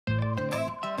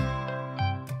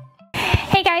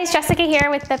Hey guys, Jessica here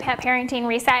with the Pet Parenting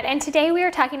Reset, and today we are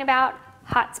talking about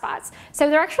hotspots. So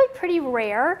they're actually pretty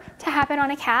rare to happen on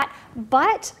a cat,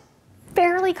 but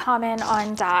fairly common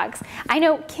on dogs. I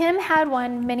know Kim had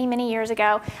one many years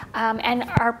ago, and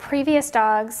our previous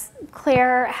dogs,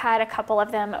 Claire had a couple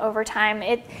of them over time.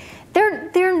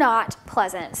 They're not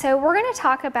pleasant. So we're going to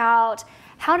talk about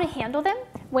how to handle them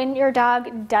when your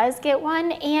dog does get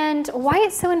one, and why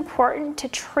it's so important to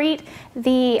treat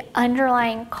the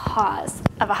underlying cause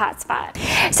of a hotspot.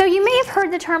 So you may have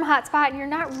heard the term hotspot and you're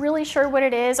not really sure what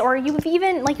it is, or you've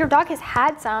even, like, your dog has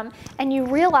had some and you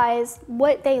realize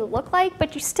what they look like,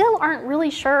 but you still aren't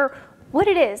really sure what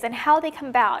it is and how they come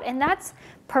about. And that's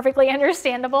perfectly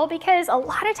understandable, because a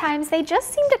lot of times they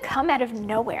just seem to come out of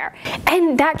nowhere.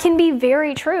 And that can be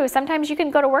very true. Sometimes you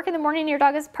can go to work in the morning and your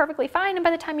dog is perfectly fine, and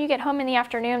by the time you get home in the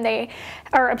afternoon, they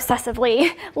are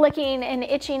obsessively licking and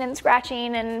itching and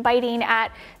scratching and biting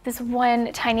at this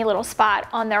one tiny little spot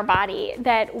on their body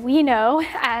that we know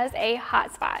as a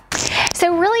hot spot.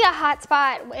 So really a hot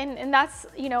spot, and that's,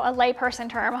 you know, a layperson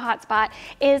term, a hot spot,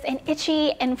 is an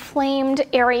itchy, inflamed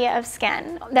area of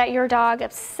skin that your dog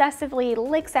obsessively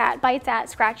licks at, bites at,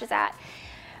 scratches at.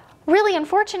 Really,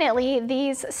 unfortunately,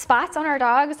 these spots on our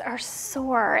dogs are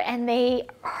sore and they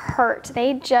hurt.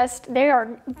 They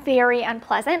are very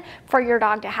unpleasant for your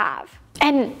dog to have,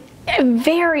 and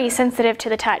very sensitive to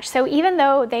the touch. So even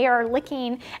though they are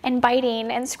licking and biting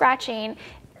and scratching,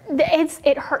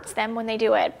 it hurts them when they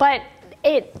do it, but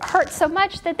it hurts so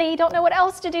much that they don't know what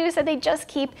else to do, so they just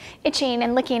keep itching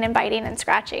and licking and biting and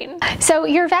scratching. So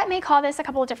your vet may call this a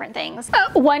couple of different things.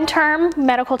 One term,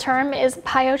 medical term, is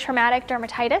pyotraumatic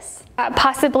dermatitis.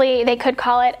 Possibly they could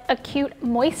call it acute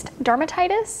moist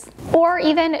dermatitis, or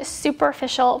even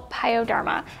superficial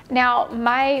pyoderma. Now,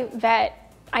 my vet,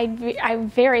 I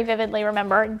very vividly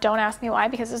remember, don't ask me why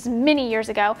because it was many years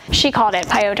ago, she called it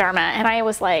pyoderma, and I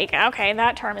was like, okay,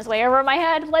 that term is way over my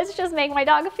head. Let's just make my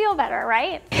dog feel better,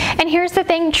 right? And here's the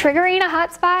thing, triggering a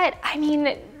hot spot, I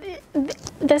mean,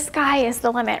 the sky is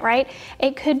the limit, right?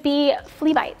 It could be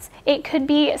flea bites. It could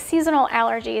be seasonal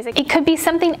allergies. It could be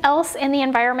something else in the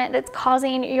environment that's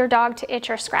causing your dog to itch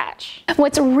or scratch.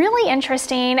 What's really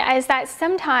interesting is that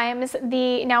sometimes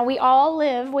now we all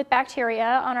live with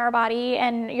bacteria on our body,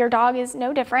 and your dog is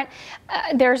no different.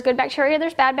 There's good bacteria,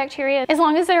 there's bad bacteria. As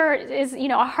long as there is, you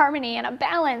know, a harmony and a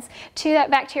balance to that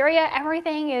bacteria,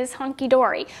 everything is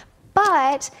hunky-dory.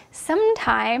 But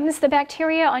sometimes the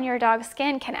bacteria on your dog's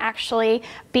skin can actually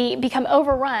become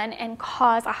overrun and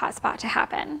cause a hot spot to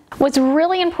happen. What's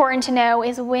really important to know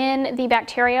is when the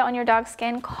bacteria on your dog's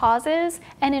skin causes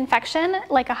an infection,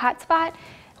 like a hot spot,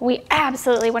 we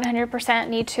absolutely 100%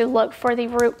 need to look for the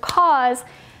root cause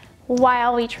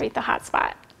while we treat the hot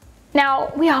spot.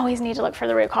 Now, we always need to look for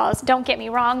the root cause, don't get me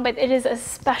wrong, but it is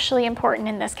especially important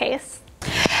in this case.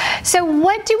 So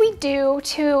what do we do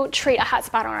to treat a hot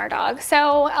spot on our dog?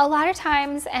 So a lot of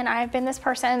times, and I've been this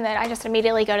person that I just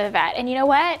immediately go to the vet. And you know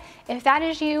what? If that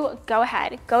is you, go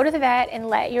ahead. Go to the vet and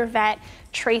let your vet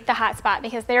treat the hot spot,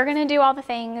 because they're going to do all the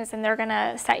things and they're going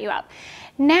to set you up.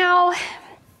 Now,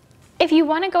 if you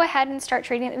want to go ahead and start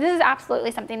treating, this is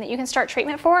absolutely something that you can start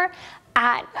treatment for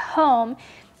at home.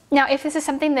 Now, if this is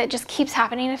something that just keeps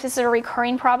happening, if this is a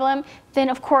recurring problem, then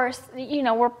of course, you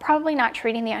know, we're probably not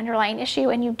treating the underlying issue,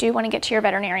 and you do want to get to your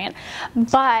veterinarian.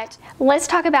 But let's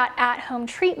talk about at-home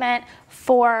treatment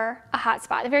for a hot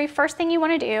spot. The very first thing you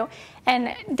want to do,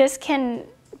 and this can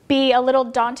be a little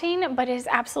daunting, but it is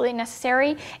absolutely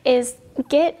necessary, is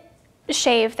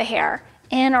shave the hair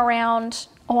in around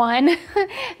on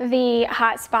the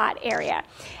hot spot area.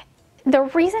 The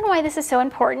reason why this is so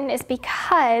important is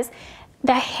because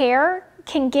the hair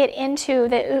can get into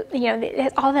the, you know,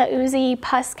 all the oozy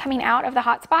pus coming out of the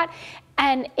hot spot,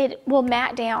 and it will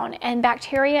mat down, and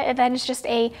bacteria, and then it's just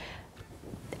a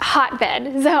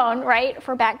hotbed zone, right,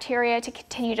 for bacteria to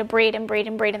continue to breed and breed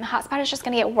and breed, and the hot spot is just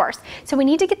going to get worse. So we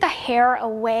need to get the hair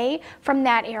away from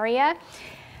that area,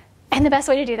 and the best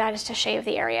way to do that is to shave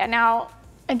the area. Now,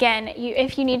 again,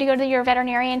 if you need to go to your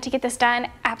veterinarian to get this done,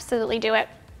 absolutely do it.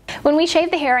 When we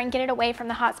shave the hair and get it away from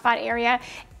the hot spot area,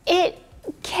 it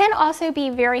can also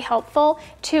be very helpful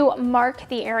to mark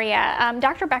the area.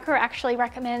 Dr. Becker actually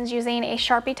recommends using a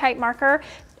Sharpie type marker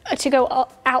to go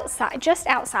outside, just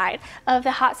outside of the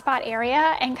hot spot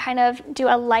area, and kind of do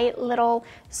a light little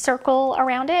circle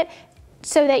around it,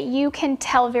 so that you can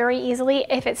tell very easily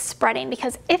if it's spreading.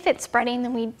 Because if it's spreading,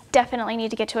 then we definitely need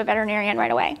to get to a veterinarian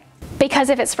right away. Because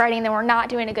if it's spreading, then we're not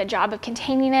doing a good job of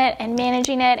containing it and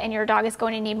managing it, and your dog is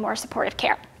going to need more supportive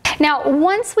care. Now,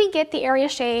 once we get the area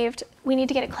shaved, we need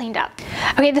to get it cleaned up.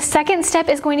 Okay, the second step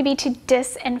is going to be to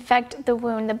disinfect the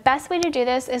wound. The best way to do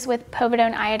this is with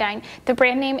povidone iodine. The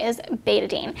brand name is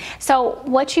Betadine. So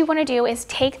what you want to do is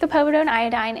take the povidone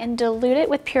iodine and dilute it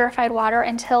with purified water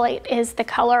until it is the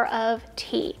color of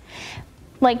tea.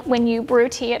 Like when you brew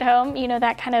tea at home, you know,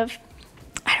 that kind of,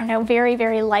 I don't know, very,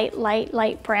 very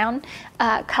light brown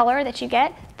color that you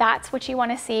get. That's what you want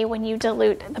to see when you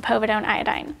dilute the povidone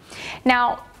iodine.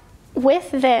 Now,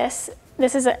 with this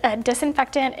is a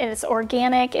disinfectant. It is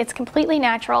organic. It's completely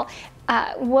natural.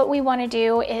 What we want to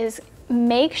do is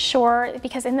make sure,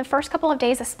 because in the first couple of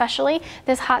days especially,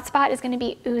 this hot spot is going to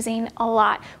be oozing a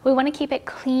lot. We want to keep it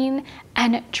clean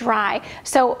and dry.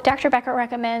 So Dr. Becker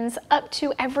recommends up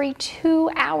to every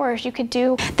 2 hours you could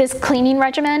do this cleaning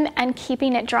regimen and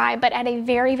keeping it dry, but at a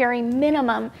very, very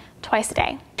minimum twice a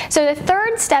day. So the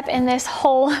third step in this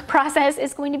whole process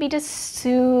is going to be to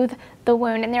soothe the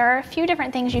wound, and there are a few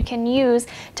different things you can use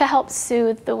to help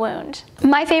soothe the wound.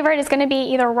 My favorite is going to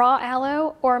be either raw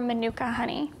aloe or manuka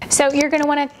honey. So you're going to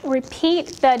want to repeat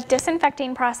the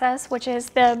disinfecting process, which is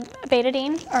the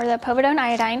betadine or the povidone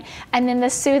iodine, and then the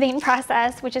soothing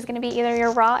process, which is going to be either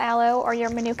your raw aloe or your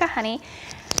manuka honey,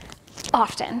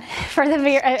 often,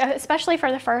 especially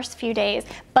for the first few days,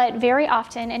 but very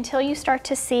often until you start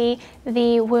to see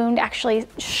the wound actually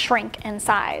shrink in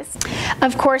size.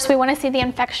 Of course, we want to see the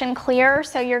infection clear,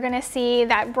 so you're going to see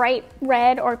that bright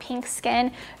red or pink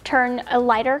skin turn a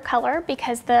lighter color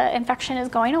because the infection is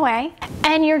going away,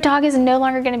 and your dog is no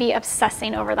longer going to be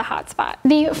obsessing over the hot spot.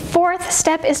 The fourth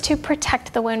step is to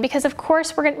protect the wound, because of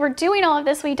course we're doing all of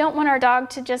this. We don't want our dog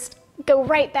to just go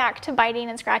right back to biting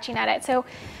and scratching at it. So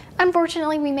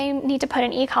unfortunately, we may need to put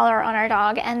an e-collar on our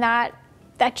dog, and that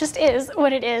just is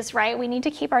what it is, right? We need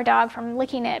to keep our dog from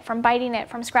licking it, from biting it,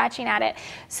 from scratching at it.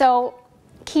 So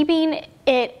keeping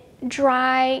it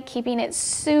dry, keeping it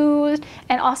soothed,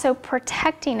 and also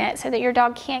protecting it so that your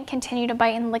dog can't continue to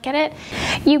bite and lick at it.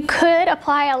 You could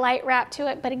apply a light wrap to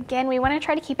it, but again, we want to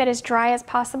try to keep it as dry as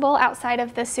possible outside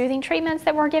of the soothing treatments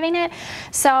that we're giving it.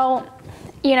 So,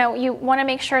 you know, you want to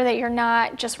make sure that you're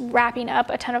not just wrapping up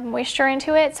a ton of moisture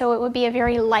into it, so it would be a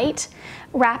very light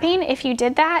wrapping if you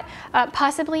did that.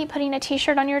 Possibly putting a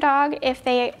t-shirt on your dog if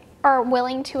they are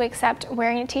willing to accept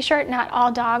wearing a t-shirt. Not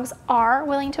all dogs are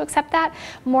willing to accept that.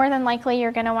 More than likely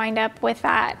you're going to wind up with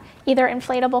that either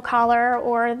inflatable collar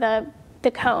or the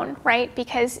cone, right?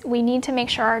 Because we need to make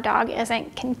sure our dog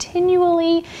isn't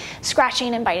continually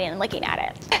scratching and biting and licking at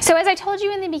it. So as I told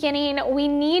you in the beginning, we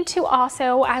need to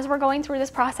also, as we're going through this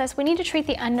process, we need to treat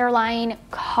the underlying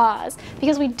cause,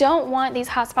 because we don't want these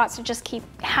hot spots to just keep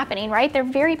happening, right? They're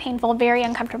very painful, very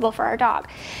uncomfortable for our dog.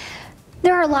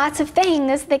 There are lots of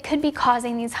things that could be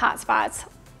causing these hot spots.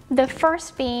 The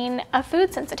first being a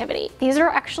food sensitivity. These are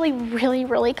actually really,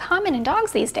 really common in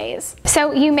dogs these days.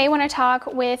 So you may want to talk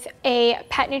with a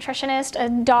pet nutritionist, a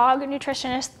dog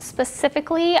nutritionist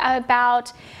specifically,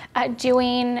 about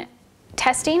doing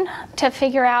testing to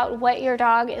figure out what your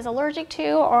dog is allergic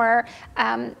to, or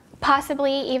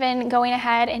possibly even going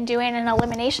ahead and doing an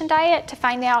elimination diet to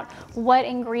find out what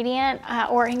ingredient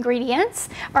or ingredients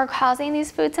are causing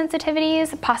these food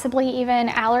sensitivities, possibly even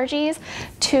allergies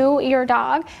to your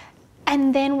dog.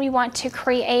 And then we want to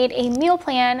create a meal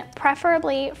plan,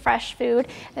 preferably fresh food,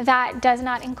 that does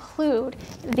not include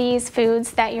these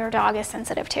foods that your dog is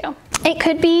sensitive to. It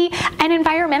could be an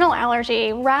environmental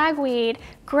allergy, ragweed,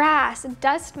 grass,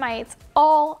 dust mites,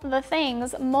 all the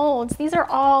things, molds. These are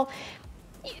all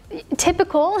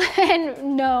typical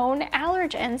and known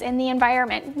allergens in the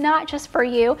environment, not just for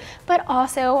you, but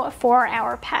also for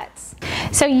our pets.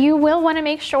 So you will want to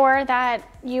make sure that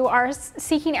you are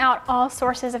seeking out all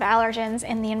sources of allergens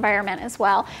in the environment as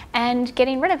well and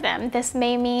getting rid of them. This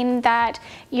may mean that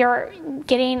you're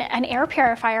getting an air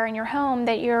purifier in your home,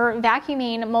 that you're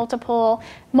vacuuming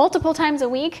multiple times a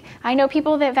week. I know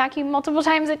people that vacuum multiple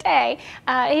times a day.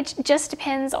 It just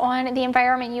depends on the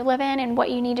environment you live in and what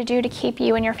you need to do to keep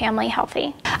you and your family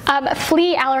healthy.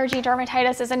 Flea allergy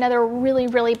dermatitis is another really,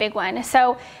 really big one.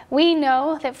 So we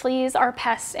know that fleas are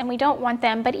pests and we don't want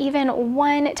them, but even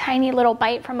one tiny little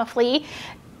bite from a flea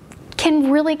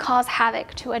can really cause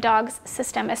havoc to a dog's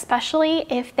system, especially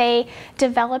if they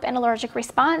develop an allergic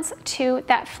response to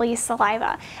that flea's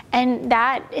saliva. And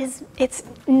it's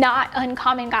not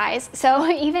uncommon, guys. So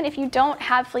even if you don't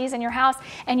have fleas in your house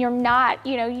and you're not,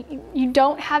 you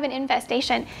don't have an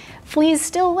infestation, fleas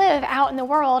still live out in the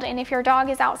world. And if your dog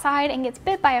is outside and gets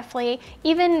bit by a flea,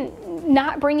 even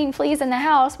not bringing fleas in the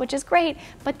house, which is great,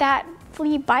 but that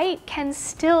flea bite can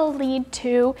still lead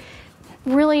to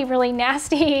really, really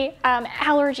nasty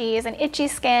allergies and itchy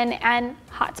skin and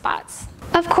hot spots.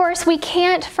 Of course, we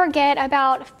can't forget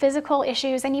about physical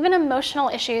issues and even emotional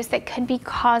issues that could be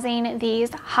causing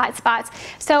these hot spots.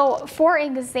 So for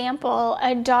example,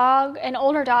 an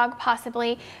older dog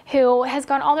possibly, who has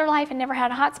gone all their life and never had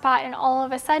a hot spot, and all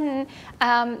of a sudden,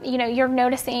 you're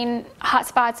noticing hot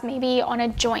spots maybe on a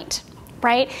joint,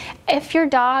 right? If your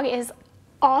dog is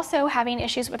also having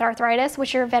issues with arthritis,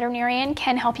 which your veterinarian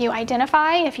can help you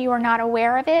identify if you are not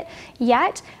aware of it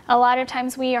yet. A lot of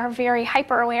times we are very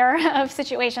hyper aware of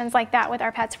situations like that with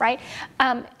our pets, right?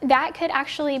 That could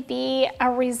actually be a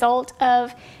result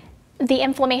of the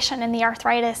inflammation and the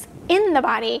arthritis in the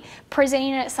body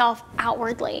presenting itself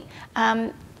outwardly.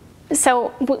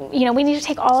 So, we need to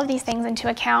take all of these things into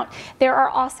account. There are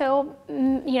also,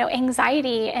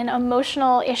 anxiety and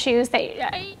emotional issues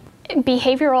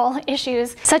behavioral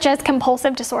issues such as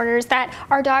compulsive disorders that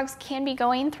our dogs can be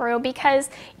going through because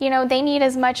they need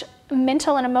as much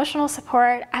mental and emotional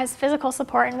support as physical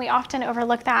support, and we often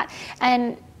overlook that,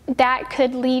 and that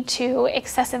could lead to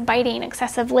excessive biting,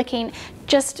 excessive licking.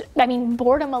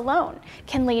 Boredom alone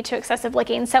can lead to excessive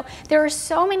licking. So there are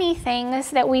so many things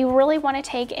that we really want to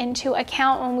take into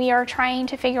account when we are trying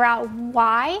to figure out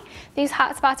why these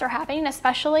hot spots are happening,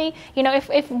 especially,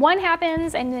 if one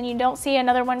happens and then you don't see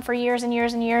another one for years and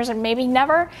years and years, or maybe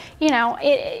never,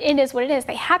 it is what it is.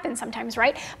 They happen sometimes,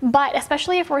 right? But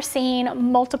especially if we're seeing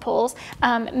multiples,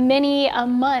 many a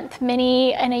month,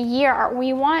 many in a year,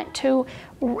 we want to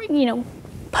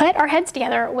put our heads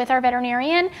together with our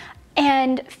veterinarian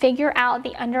and figure out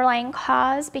the underlying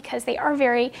cause, because they are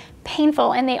very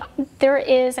painful and there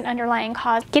is an underlying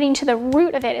cause. Getting to the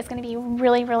root of it is going to be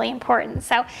really, really important.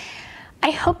 So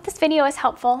I hope this video is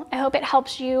helpful. I hope it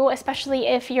helps you, especially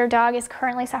if your dog is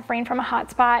currently suffering from a hot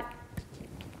spot.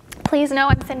 Please know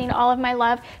I'm sending all of my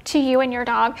love to you and your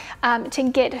dog to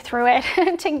get through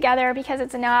it together, because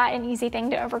it's not an easy thing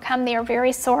to overcome. They are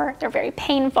very sore, they're very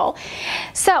painful.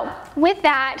 So with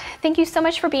that, thank you so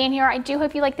much for being here. I do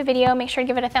hope you liked the video. Make sure to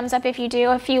give it a thumbs up if you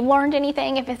do. If you learned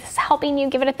anything, if it's helping you,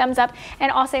 give it a thumbs up, and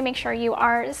also make sure you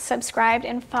are subscribed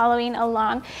and following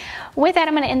along. With that,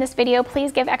 I'm going to end this video.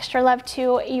 Please give extra love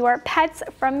to your pets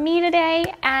from me today,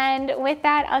 and with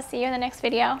that, I'll see you in the next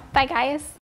video. Bye guys.